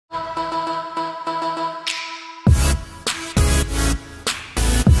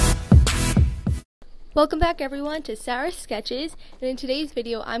Welcome back everyone to Sarah's Sketches, and in today's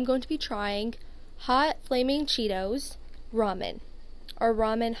video I'm going to be trying hot Flamin Cheetos Ramen, or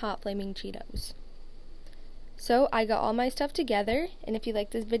Ramen Hot Flamin Cheetos. So I got all my stuff together, and if you like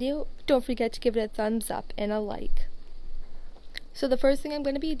this video, don't forget to give it a thumbs up and a like. So the first thing I'm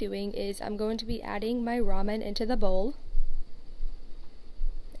going to be doing is I'm going to be adding my ramen into the bowl.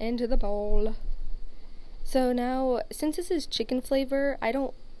 So now, since this is chicken flavor,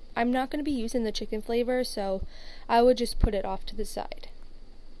 I'm not going to be using the chicken flavor, so I would just put it off to the side.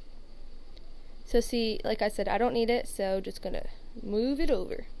 So see, like I said, I don't need it, so just going to move it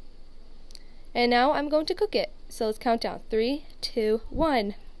over. And now I'm going to cook it. So let's count down. 3, 2,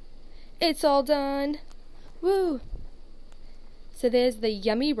 1. It's all done. Woo! So there's the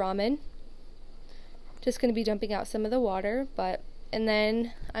yummy ramen. Just going to be dumping out some of the water, and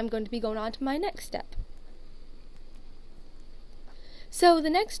then I'm going to be going on to my next step. So the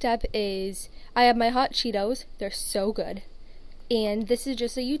next step is, I have my hot Cheetos, they're so good, and this is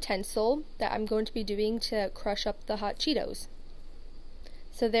just a utensil that I'm going to be doing to crush up the hot Cheetos.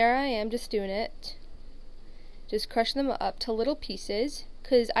 So there I am just doing it, just crushing them up to little pieces,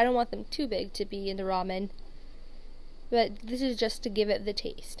 because I don't want them too big to be in the ramen, but this is just to give it the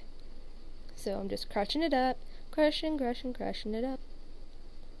taste. So I'm just crushing it up, crushing it up.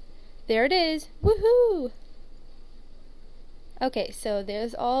 There it is, woohoo! Okay, so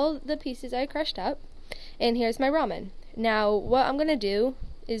there's all the pieces I crushed up, and here's my ramen. Now, what I'm going to do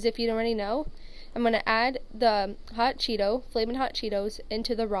is, if you don't already know, I'm going to add the Flamin Hot Cheetos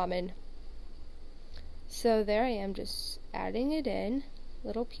into the ramen. So there I am, just adding it in,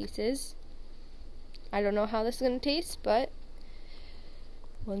 little pieces. I don't know how this is going to taste, but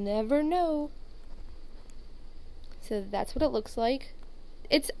we'll never know. So that's what it looks like.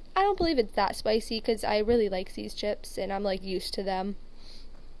 I don't believe it's that spicy because I really like these chips and I'm like used to them.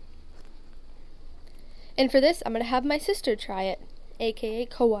 And for this, I'm going to have my sister try it, aka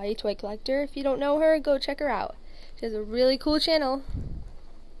Kawaii Toy Collector. If you don't know her, go check her out. She has a really cool channel.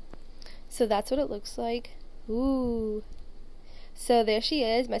 So that's what it looks like. Ooh. So there she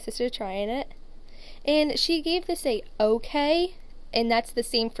is, my sister trying it. And she gave this a okay, and that's the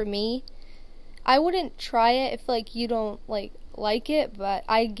same for me. I wouldn't try it if you don't like it, but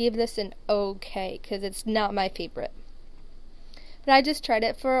I give this an okay because it's not my favorite. But I just tried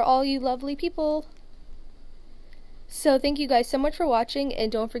it for all you lovely people. So thank you guys so much for watching,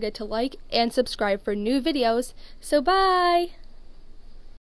 and don't forget to like and subscribe for new videos. So bye!